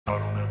I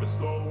don't ever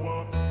slow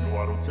up, no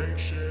I don't take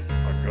shit.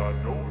 I got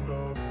no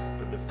love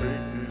for the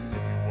fakeness.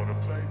 If you wanna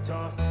play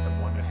tough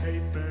and wanna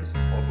hate this,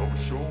 I'll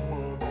always show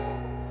up.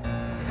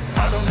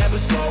 I don't ever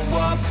slow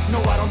up,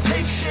 no I don't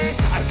take shit.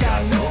 I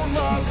got no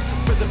love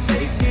for the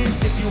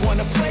fakeness. If you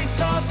wanna play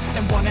tough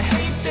and wanna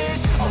hate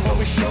this, I'll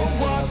always show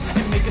up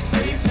and make a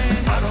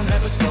statement. I don't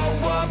ever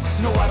slow up,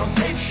 no I don't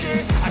take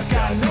shit. I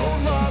got no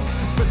love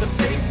for the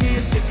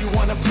fakeness. If you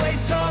wanna play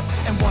tough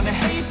and wanna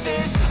hate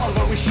this, I'll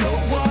always show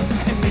up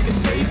and make a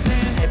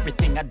statement.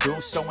 Everything I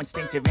do so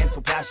instinctive and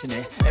so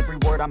passionate. Every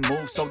word I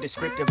move so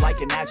descriptive like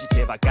an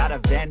adjective. I got a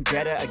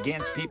vendetta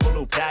against people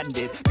who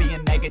patented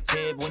being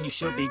negative when you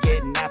should be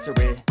getting after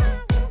it.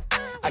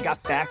 I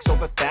got facts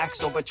over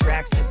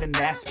tracks, this and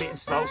that. Spitting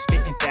slow,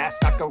 spitting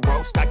fast. I could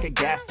roast, I could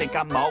gas. Think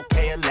I'm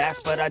okay at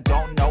last, but I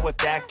don't know if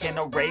that can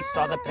erase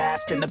all the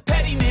past. And the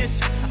pettiness,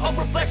 a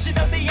reflection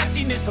of the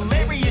emptiness.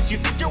 Hilarious, you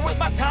think you're worth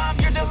my time,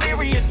 you're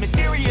delirious.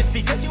 Mysterious,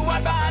 because you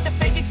hide behind a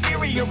fake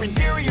exterior.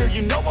 Inferior,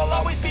 you know I'll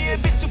always be a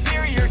bit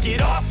superior.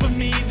 Get off of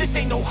me, this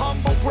ain't no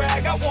humble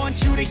brag. I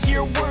want you to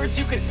hear words,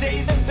 you can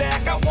say them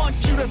back. I want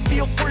you to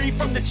feel free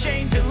from the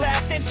chains at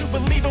last, and to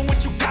believe in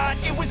what you got,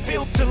 it was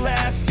built to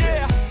last,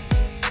 yeah.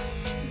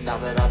 Now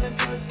that I've been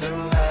put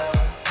through hell,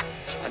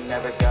 I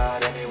never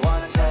got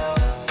anyone's help.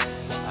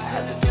 I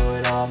had to do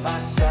it all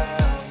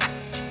myself.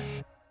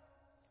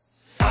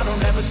 I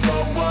don't ever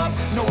slow up,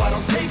 no I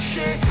don't take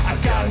shit. I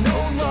got no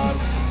love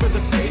for the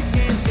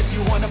fakeness. If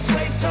you wanna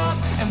play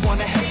tough and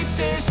wanna hate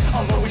this,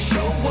 I'll always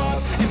show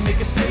up and make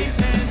a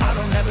statement. I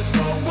don't ever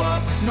slow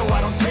up, no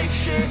I don't take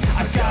shit.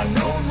 I got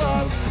no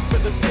love for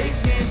the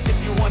fakeness.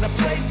 If you wanna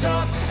play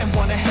tough and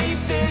wanna hate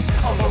this,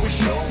 I'll always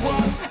show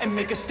up and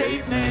make a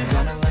statement.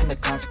 Gonna learn the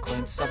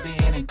consequence of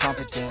being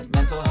incompetent.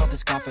 Mental health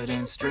is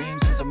confidence,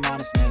 dreams and some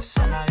honestness.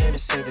 I'm not here to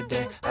save the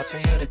day, that's for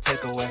you to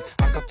take away.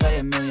 I could play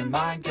a million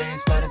mind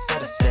games, but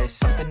instead I say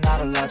something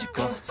not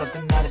illogical,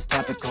 something that is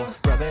topical.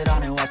 Rub it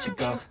on and watch it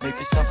go, make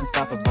yourself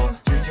unstoppable.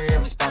 Dreams are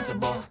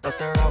irresponsible, but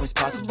they're always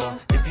possible.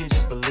 If you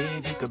just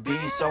believe, you could be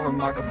so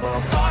remarkable.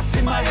 Thoughts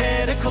in my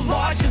head, a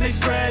collage and they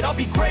spread. I'll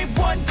be great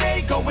one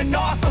day, going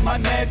off of my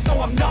meds.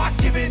 No, I'm not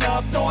giving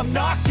up, no, I'm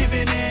not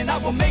giving in. I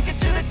will make it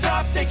to the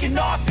top, taking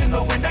off in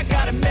the wind. I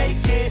gotta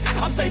make it,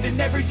 I'm saving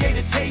every day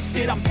to taste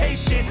it. I'm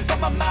patient, but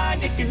my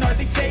mind, it can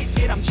hardly take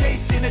it. I'm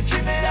chasing a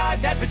dream that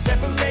I've had for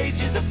several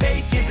ages. A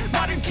vacant,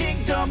 modern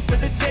kingdom for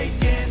the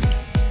taking.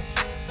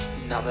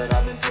 Now that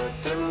I've been put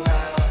through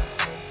hell,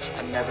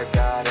 I never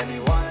got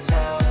anyone's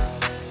help.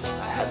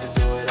 I had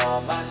to do it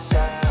all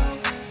myself.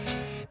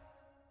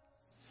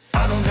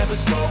 I don't ever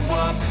slow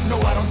up, no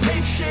I don't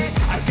take shit.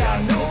 I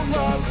got no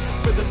love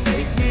for the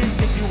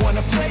fakeness. If you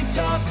wanna play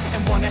tough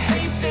and wanna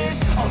hate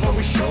this, I'll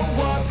always show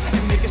up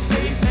and make a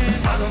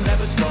statement. I don't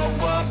ever slow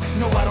up,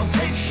 no I don't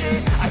take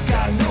shit. I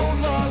got no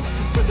love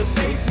for the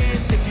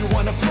fakeness. If you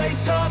wanna play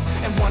tough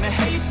and wanna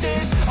hate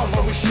this, I'll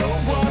always show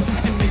up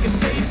and make a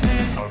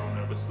statement. I don't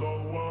ever slow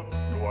up,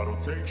 no I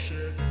don't take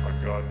shit. I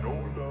got no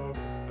love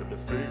for the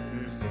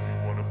fakeness. If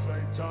you wanna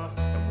play tough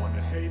and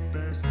wanna hate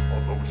this,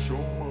 I'll always show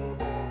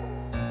up.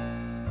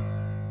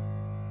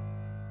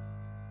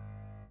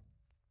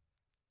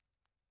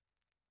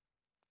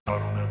 I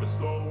don't ever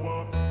slow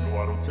up, no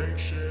I don't take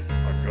shit.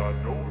 I got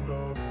no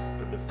love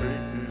for the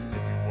fakeness.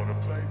 If you wanna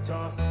play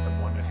tough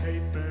and wanna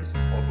hate this,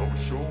 I'll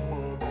always show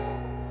up.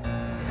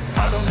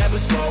 I don't ever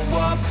slow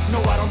up,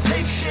 no I don't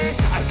take shit.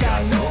 I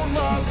got no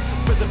love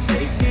for the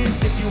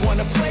fakeness. If you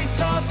wanna play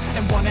tough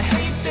and wanna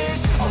hate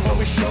this, I'll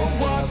always show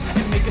up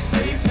and make a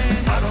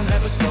statement. I don't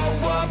ever slow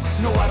up,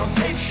 no I don't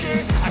take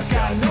shit. I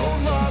got no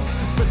love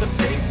for the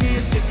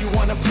fakeness. If you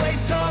wanna play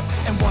tough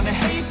and wanna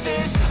hate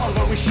this, I'll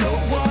always show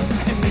up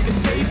and make a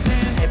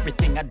statement.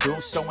 Everything I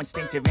do so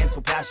instinctive and so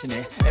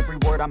passionate. Every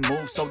word I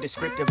move so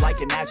descriptive like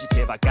an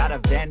adjective. I got a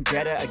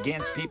vendetta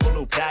against people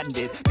who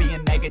patented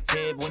being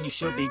negative when you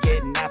should be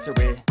getting after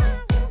it.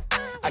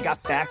 I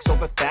got facts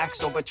over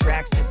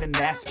tracks, this and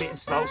that. Spitting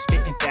slow,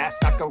 spitting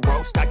fast. I could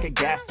roast, I could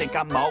gas. Think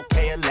I'm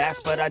okay at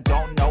last, but I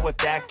don't know if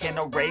that can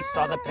erase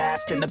all the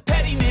past. And the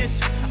pettiness,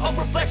 a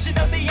reflection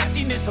of the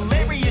emptiness.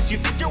 Hilarious, you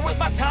think you're worth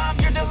my time,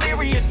 you're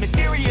delirious.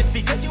 Mysterious,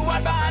 because you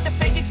hide behind a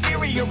fake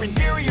exterior.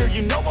 Inferior,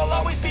 you know I'll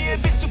always be a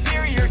bit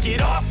superior.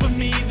 Get off of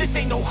me, this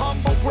ain't no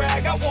humble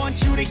brag. I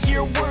want you to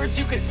hear words,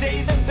 you can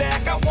say them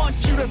back. I want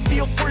you to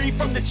feel free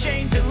from the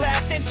chains at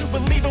last, and to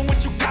believe in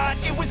what you got,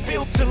 it was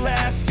built to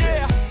last,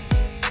 yeah.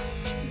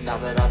 Now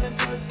that I've been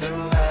put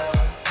through hell,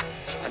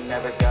 I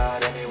never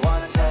got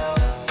anyone's help.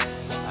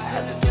 I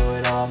had to do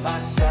it all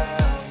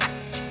myself.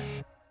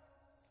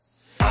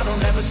 I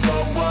don't ever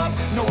slow up,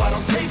 no I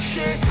don't take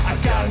shit. I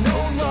got no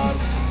love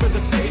for the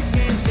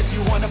fakeness. If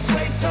you wanna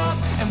play tough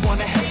and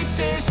wanna hate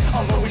this,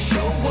 I'll always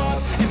show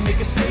up and make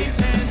a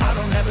statement. I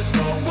don't ever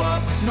slow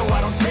up, no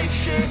I don't take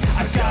shit.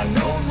 I got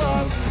no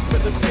love for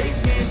the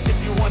fakeness. If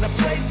you wanna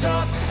play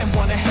tough and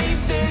wanna hate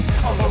this,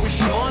 I'll always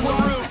show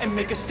up and make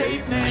make a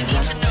statement. I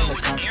need to know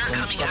that air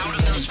coming out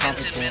of those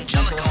vents and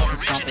ventilator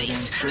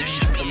originates. They're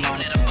shooting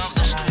at it above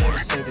the store.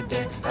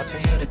 That's for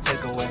you to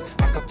take away.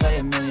 I could play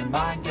a million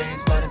mind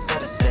games, but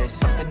instead I say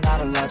something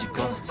not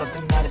illogical,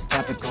 something that is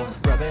topical.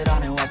 Rub it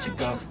on and watch it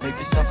go. Make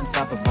yourself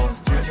unstoppable.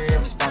 Dreams are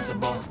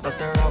irresponsible, but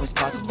they're always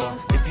possible.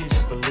 If you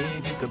just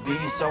believe, you could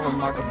be so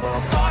remarkable.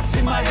 Thoughts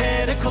in my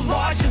head, a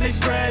collage and they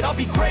spread. I'll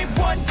be great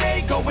one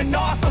day, going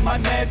off of my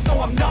meds.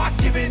 No, I'm not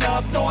giving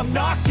up, no, I'm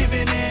not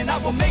giving in. I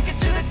will make it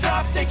to the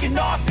top, taking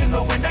off in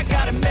the wind. I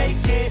gotta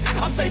make it,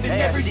 I'm saving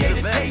every day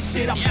to taste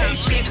it. I'm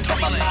patient, but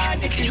my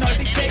mind, it can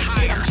hardly take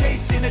it. I'm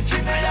chasing a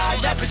dream that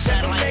I never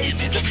separate.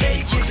 It's a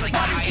fake, looks like the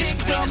highest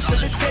point is on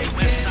the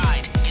northwest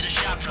side. Get a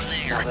shot from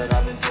there. Now that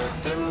I've been put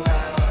through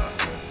hell,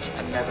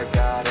 I never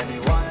got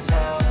anyone's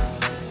help.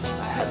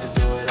 I had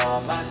to do it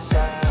all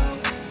myself.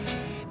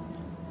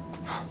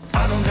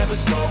 I don't ever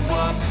slow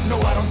up, no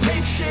I don't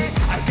take shit.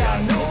 I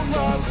got no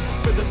love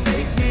for the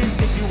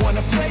fakeness. If you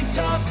wanna play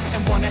tough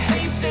and wanna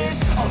hate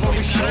this, I'll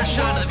always show Another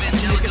shot up of the and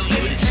make a Evangelical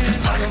statement.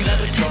 units. I Looks don't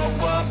ever good.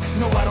 slow up,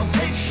 no I don't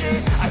take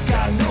shit. I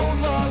got no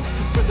love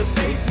for the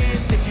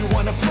fakeness. If you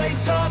wanna play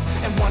tough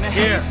and wanna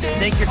Here, hate this,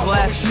 take your I'll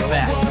glasses always show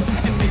back.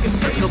 up and make a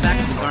Let's go back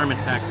to statement. the garment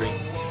factory.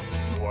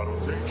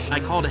 I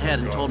called ahead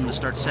and told him to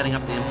start setting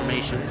up the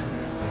information.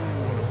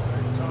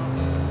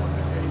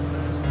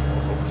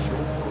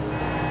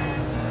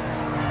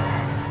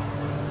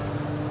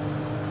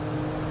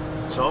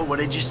 So, what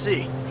did you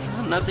see?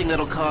 Nothing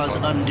that'll cause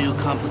undue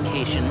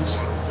complications.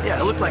 Yeah,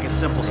 it looked like a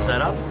simple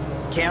setup.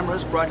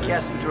 Cameras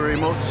broadcasting to a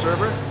remote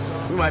server.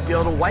 We might be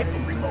able to wipe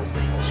them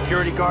remotely.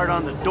 Security guard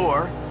on the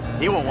door.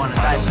 He won't want to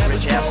dive the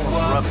rich assholes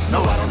and rub his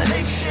nose in it.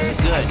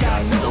 Good.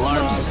 The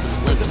alarm system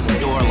is linked to the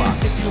door lock.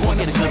 We'll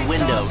get a good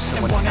window,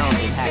 someone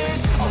talented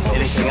hacks it.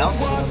 Anything else?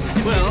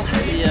 Well,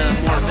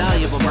 the more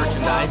valuable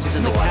merchandise is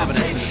in the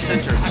cabinets in the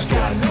center of the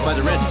store, by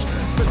the register.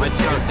 Might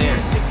start there.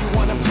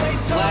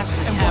 Glass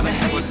in the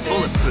cabinet was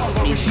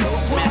bulletproof, means you can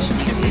smash it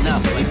easily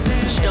enough, but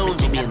the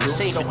stones will be in the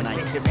safe at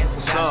night.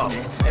 So,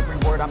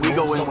 we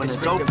go in when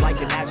it's open.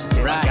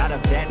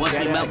 Right. Once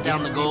we melt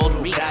down the gold,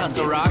 recut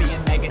the rocks,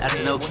 that's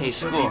an okay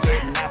score.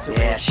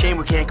 Yeah, shame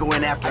we can't go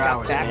in after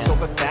hours, man.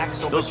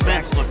 Those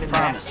vents look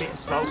promising.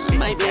 We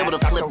might be able to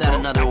flip that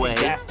another way.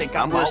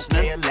 I'm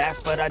listening.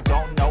 But I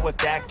don't know if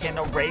that can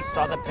erase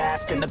all the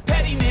past and the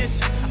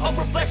pettiness. A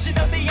reflection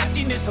of the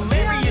emptiness.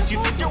 Hilarious.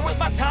 You think you're worth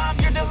my time,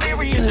 you're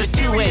delirious. There's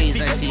two ways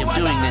I see of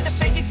doing this.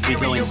 We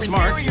go in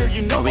smart,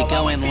 or we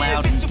go in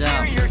loud and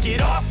dumb.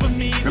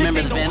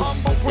 Remember the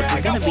vents? If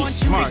we're gonna be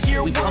smart,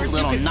 we pump a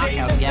little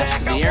knockout gas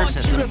to the air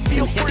system and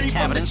hit the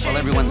cabinets while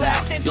everyone's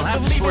out. You'll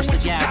have to source the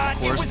gas,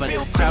 of course, but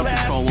crowd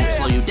control won't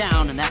slow you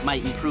down, and that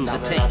might improve the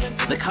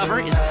take. The cover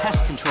is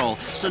pest control,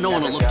 so no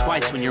one will look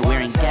twice when you're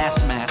wearing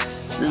gas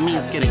masks. That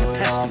means getting a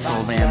pest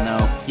control van,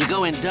 though. You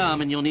go in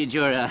dumb, and you'll need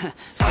your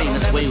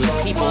famous way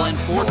with people and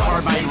 4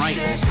 carbine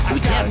rifles. We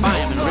can't buy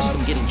them and risk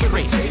them getting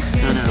traced.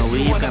 No,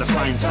 we've got to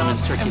find some in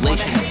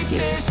circulation.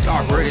 It's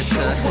awkward, it's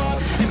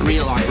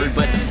real awkward,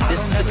 but this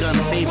is the gun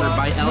favored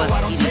by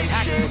LSPD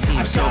tactical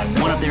team, so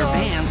one of their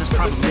vans is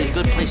probably a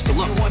good place to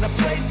look.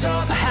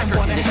 A hacker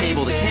can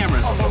disable the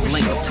cameras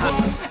link up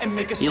top.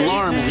 The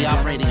alarm will be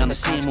operating on the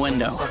same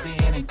window.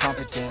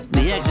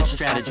 The exit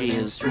strategy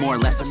is more or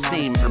less the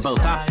same for both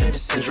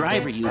options. The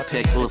driver you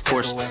pick will, of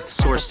course,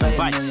 source some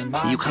bikes.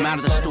 You come out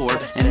of the store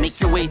and make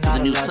your way through the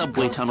new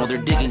subway tunnel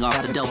they're digging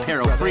off the Del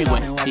Perro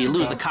freeway. You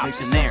lose the cops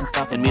in there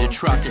and meet a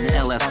truck in the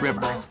LS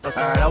River.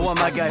 Alright, I want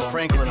my guy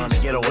Franklin on the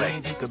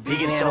getaway. He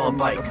can handle a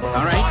bike.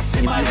 Alright,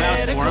 if you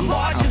vouch for him,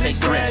 I'll take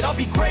the rest.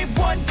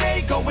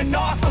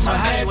 So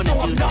how do you want to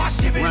do this?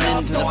 Run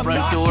into the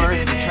front door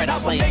and try to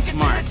play it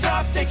smart?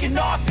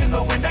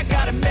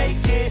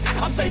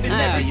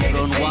 You've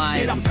grown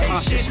wise and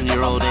cautious in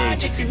your old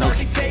age.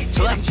 Okay,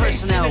 select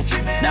personnel.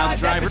 Now the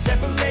driver,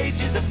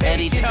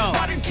 Eddie Toe.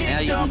 Now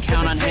you can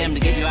count on him to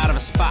get you out of a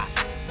spot.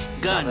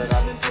 Guns.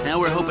 Now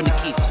we're hoping to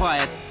keep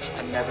quiet.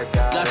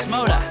 Gus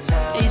Moda.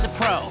 He's a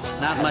pro.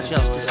 Not much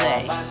else to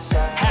say.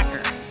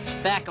 Hacker.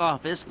 Back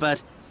office,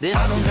 but this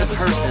is the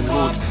person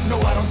who'll...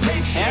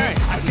 Harris.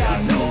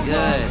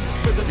 Good.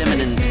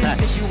 Feminine touch.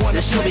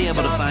 This she'll be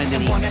able to find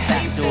any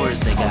back doors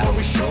they got.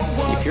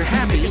 If you're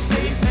happy...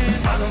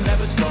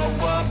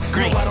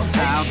 Great.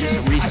 I'll do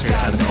some research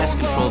on the pest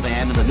control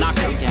van and the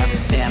knockout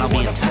gas, and I'll be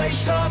in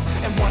touch. I'll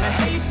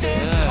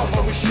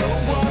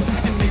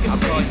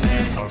call you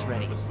when it's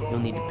ready. You'll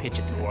need to pitch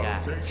it to the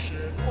guys.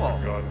 Whoa,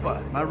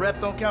 what? My rep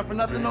don't count for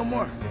nothing no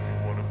more?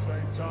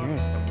 You're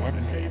a dead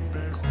man.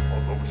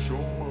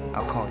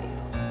 I'll call you.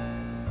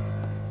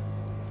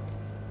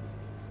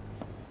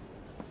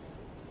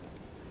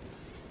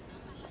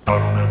 I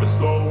don't ever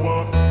slow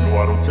up, no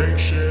I don't take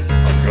shit.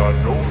 I got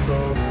no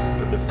love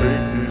for the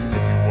fakeness.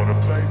 If you wanna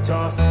play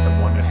tough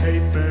and wanna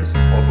hate this,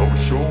 I'll always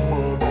show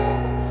up.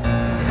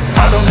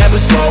 I don't ever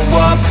slow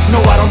up,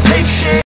 no I don't take shit.